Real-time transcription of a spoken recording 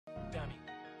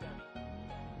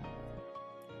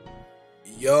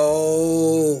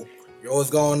What's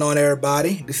going on,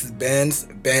 everybody? This is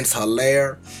Ben's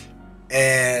Hilaire,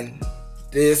 and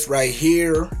this right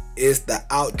here is the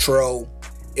outro.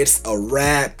 It's a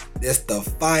wrap. It's the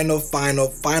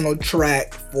final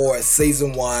track for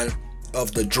season 1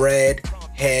 of the Dread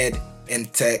Head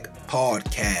and Tech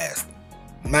podcast.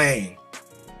 Man,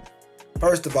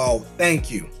 first of all, thank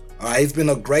you. All right, it's been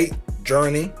a great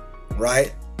journey,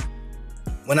 right?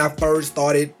 When I first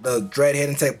started the Dread Head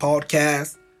and Tech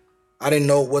podcast, I didn't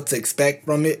know what to expect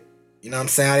from it. You know what I'm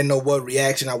saying? I didn't know what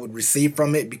reaction I would receive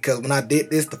from it, because when I did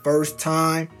this the first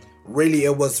time, really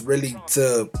it was really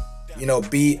to,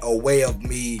 be a way of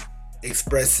me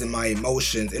expressing my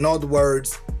emotions. In other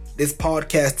words, this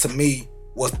podcast to me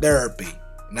was therapy.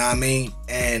 You know what I mean?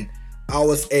 And I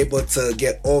was able to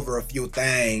get over a few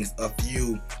things,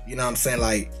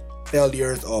 like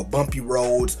failures or bumpy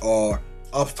roads or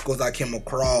obstacles I came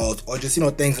across, or just,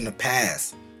 things in the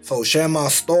past. So sharing my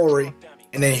story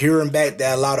and then hearing back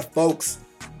that a lot of folks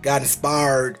got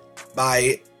inspired by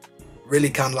it really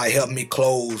kind of like helped me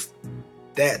close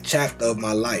that chapter of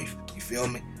my life. You feel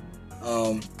me?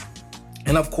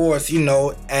 And of course,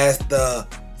 as the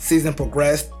season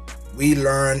progressed, we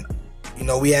learned,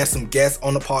 we had some guests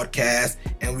on the podcast,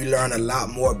 and we learned a lot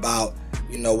more about,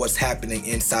 what's happening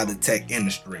inside the tech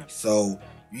industry. So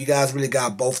you guys really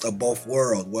got both of both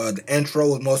worlds. Well, the intro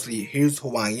was mostly here's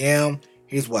who I am,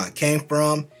 here's where I came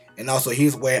from, and also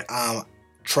here's where I'm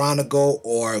trying to go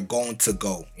or going to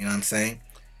go. You know what I'm saying?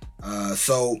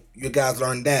 So you guys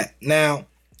learned that. Now,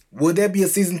 will there be a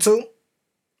season 2?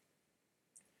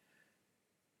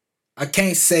 I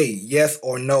can't say yes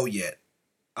or no yet.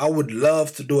 I would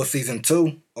love to do a season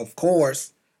 2, of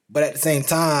course, but at the same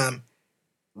time,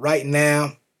 right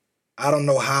now, I don't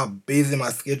know how busy my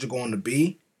schedule going to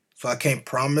be, so I can't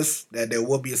promise that there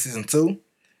will be a season 2.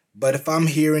 But if I'm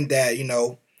hearing that,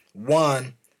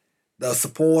 one, the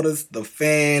supporters, the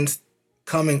fans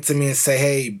coming to me and say,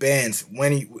 hey, Benz,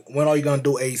 when are you going to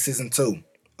do a season 2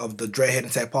 of the Dread Head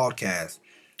and Tech podcast?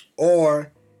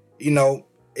 Or,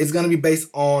 it's going to be based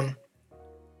on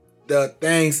the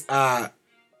things I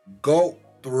go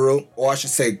through, or I should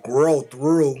say grow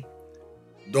through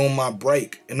during my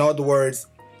break. In other words,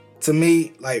 to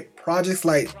me, like projects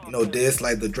like, this,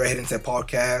 like the Dread Head and Tech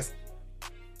podcast,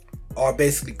 are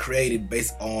basically created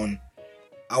based on,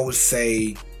 I would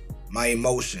say, my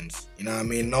emotions. You know what I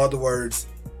mean? In other words,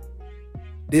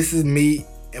 this is me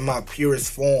in my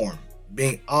purest form,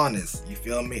 being honest, you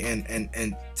feel me?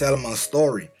 And telling my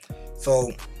story.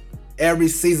 So every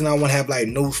season I want to have like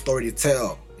new story to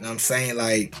tell. You know what I'm saying?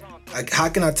 Like how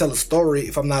can I tell a story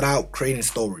if I'm not out creating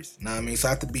stories? You know what I mean? So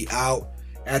I have to be out,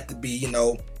 I have to be,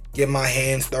 get my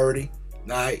hands dirty.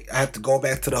 I have to go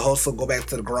back to the hustle, go back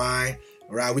to the grind.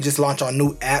 Right, we just launched our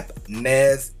new app,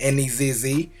 Nez,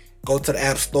 N-E-Z-Z. Go to the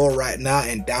App Store right now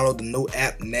and download the new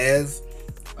app, Nez.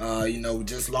 We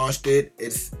just launched it.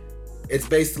 It's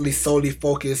basically solely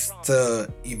focused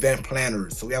to event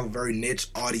planners. So we have a very niche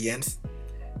audience.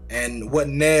 And what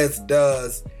Nez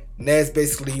does, Nez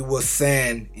basically will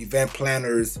send event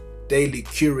planners daily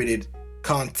curated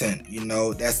content,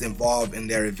 that's involved in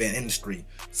their event industry.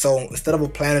 So instead of a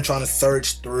planner trying to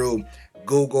search through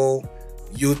Google,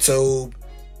 YouTube,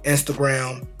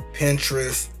 Instagram,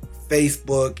 Pinterest,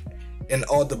 Facebook, and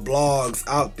all the blogs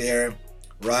out there,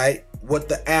 right? What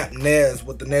the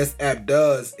Nez app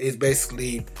does is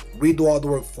basically we do all the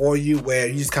work for you, where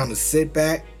you just kind of sit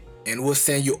back and we'll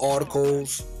send you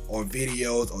articles or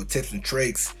videos or tips and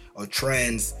tricks or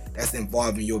trends that's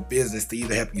involved in your business to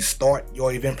either help you start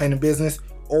your event planning business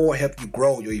or help you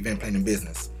grow your event planning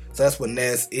business. So that's what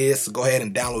Nez is. So go ahead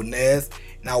and download Nez.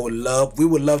 And we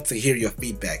would love to hear your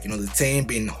feedback. The team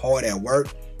being hard at work.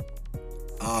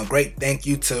 Great thank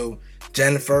you to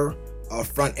Jennifer, our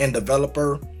front end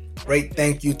developer. Great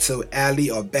thank you to Ali,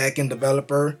 our back end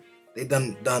developer. They've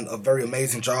done a very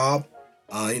amazing job.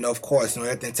 Of course,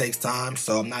 everything takes time.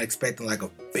 So I'm not expecting like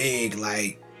a big,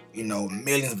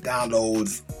 millions of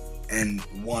downloads in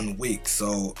 1 week.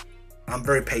 So I'm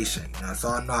very patient. So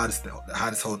I know how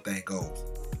this whole thing goes.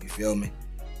 You feel me?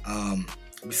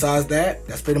 Besides that,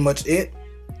 that's pretty much it.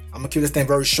 I'm gonna keep this thing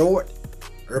very short.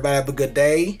 Everybody have a good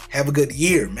day. Have a good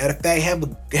year. Matter of fact,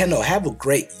 have a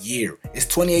great year. It's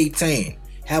 2018.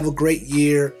 Have a great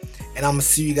year, and I'm gonna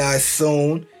see you guys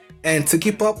soon. And to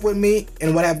keep up with me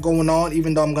and what I have going on,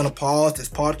 even though I'm gonna pause this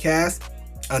podcast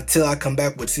until I come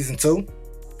back with season 2.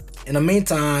 In the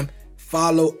meantime,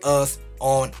 follow us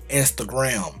on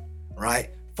Instagram, right?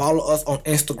 Follow us on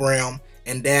Instagram,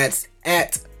 and that's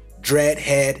at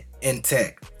Dreadhead and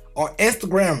Tech. Our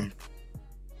Instagram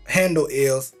handle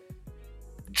is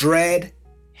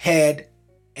Dreadhead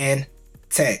and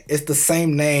Tech. Tech. It's the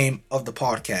same name of the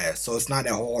podcast, so it's not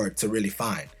that hard to really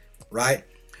find, right?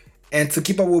 And to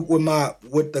keep up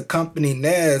with the company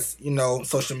Nez,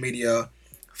 social media,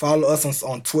 follow us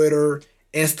on Twitter,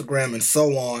 Instagram, and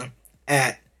so on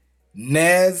at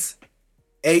Nez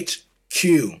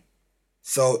HQ.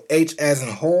 So H as in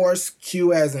horse,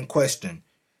 Q as in question.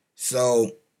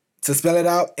 So to spell it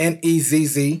out,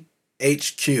 NEZZHQ.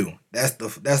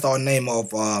 That's our name of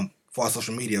for our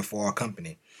social media for our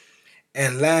company.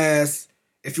 And last,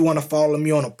 if you want to follow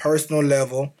me on a personal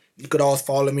level, you could also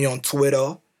follow me on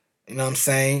Twitter. You know what I'm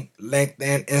saying?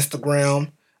 LinkedIn,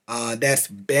 Instagram. That's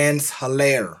Ben's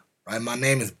Hilaire. Right? My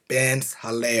name is Ben's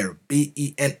Hilaire.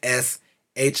 BENSHILAIRE.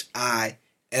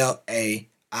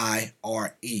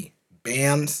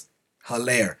 Ben's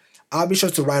Hilaire. I'll be sure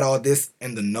to write all this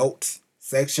in the notes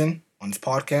section on this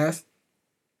podcast.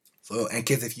 So in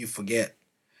case if you forget.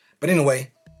 But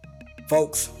anyway,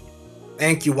 folks,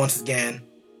 thank you once again.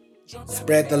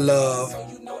 Spread the love.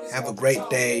 Have a great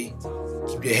day.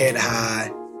 Keep your head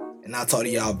high. And I'll talk to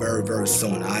y'all very, very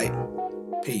soon, alright?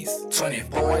 Peace.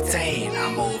 2014,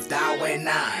 I moved out with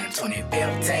 9.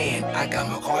 2015, I got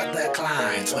my car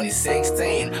declined.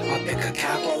 2016, my big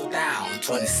account rolled down.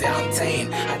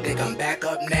 2017, I think I'm back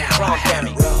up now. I had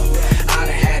it rough, I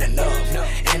done had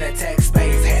enough. In a tech space.